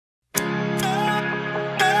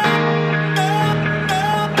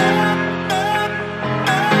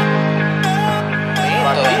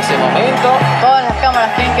momento. Todas las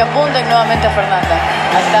cámaras tienen que apuntar nuevamente a Fernanda.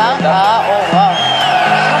 Ahí está. Ah, oh, wow.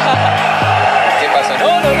 ¿Qué pasó? No.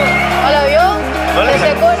 ¿No la vio? No la ¿Se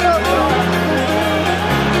secó eso?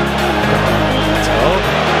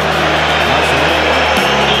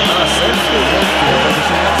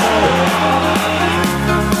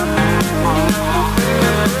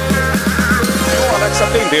 O Alex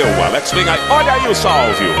atendeu. O Alex vem aí. Olha aí o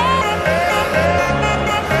salve.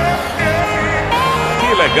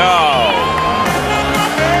 Que legal.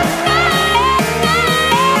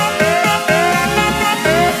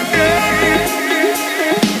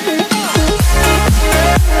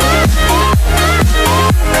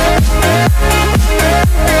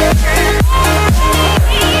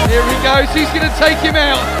 Here he goes, he's going to take him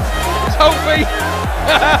out. His whole feet.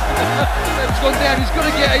 That's gone down. He's got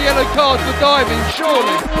to get a yellow card for diving,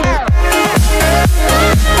 surely.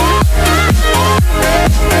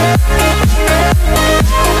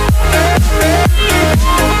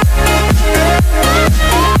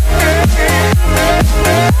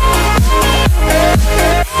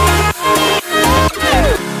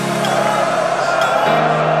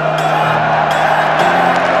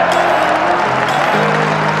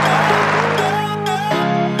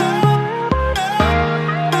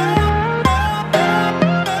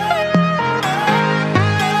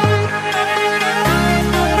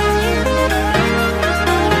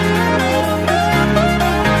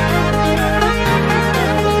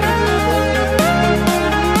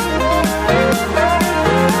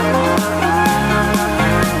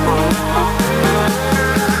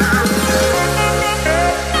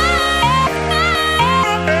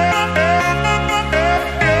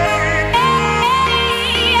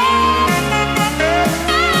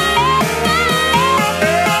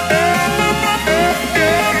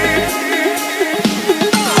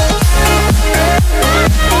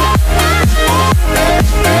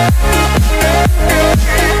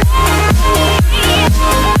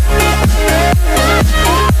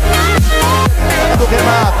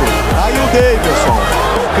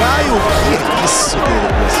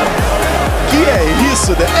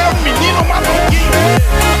 É um menino maluquinho.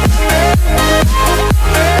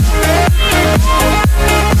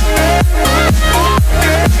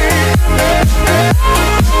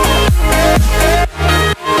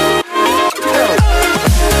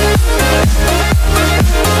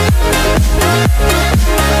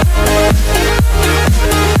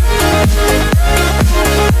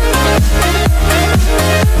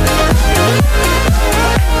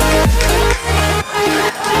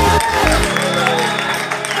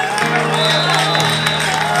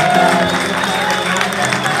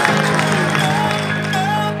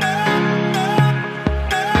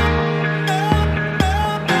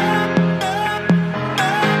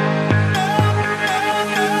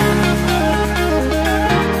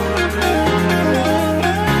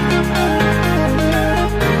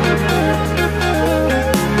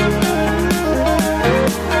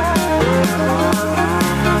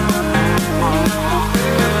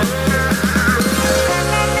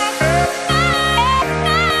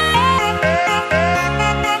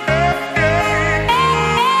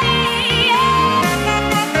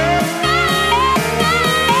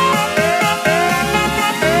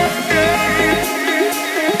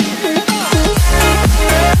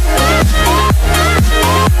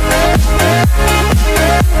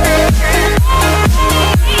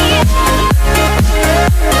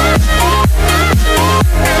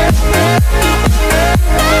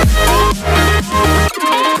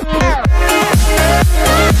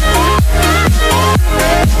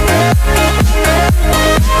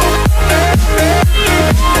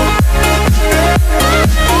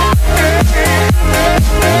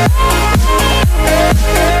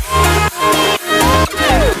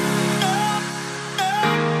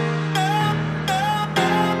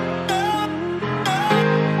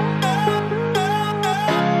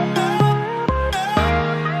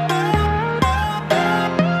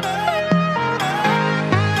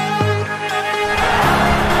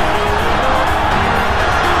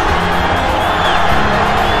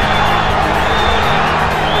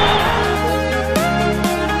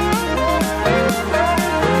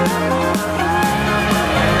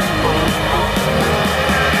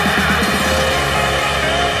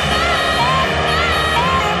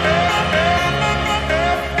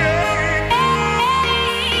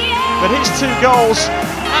 But his 2 goals,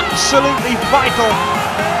 absolutely vital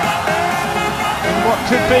in what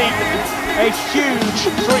could be a huge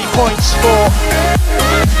 3 points score.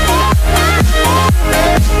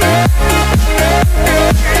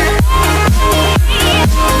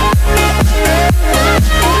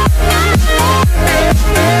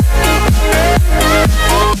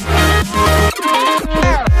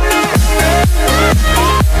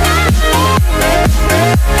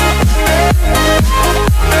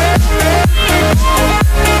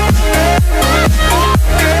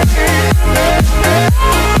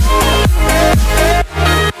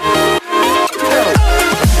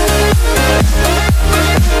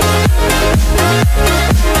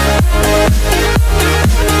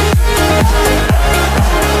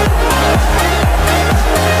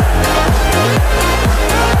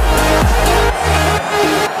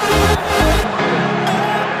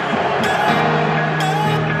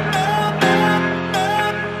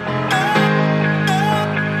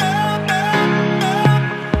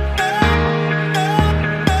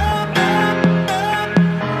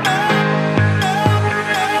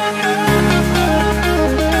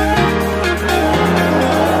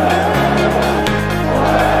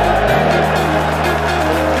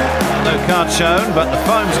 card shown, but the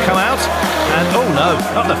foam's come out. And oh no,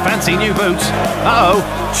 not the fancy new boots. Uh-oh,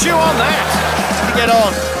 chew on that. To get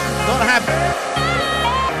on, not happy.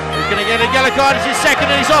 He's going to get a yellow card. It's his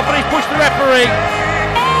second and he's off and he's pushed the referee.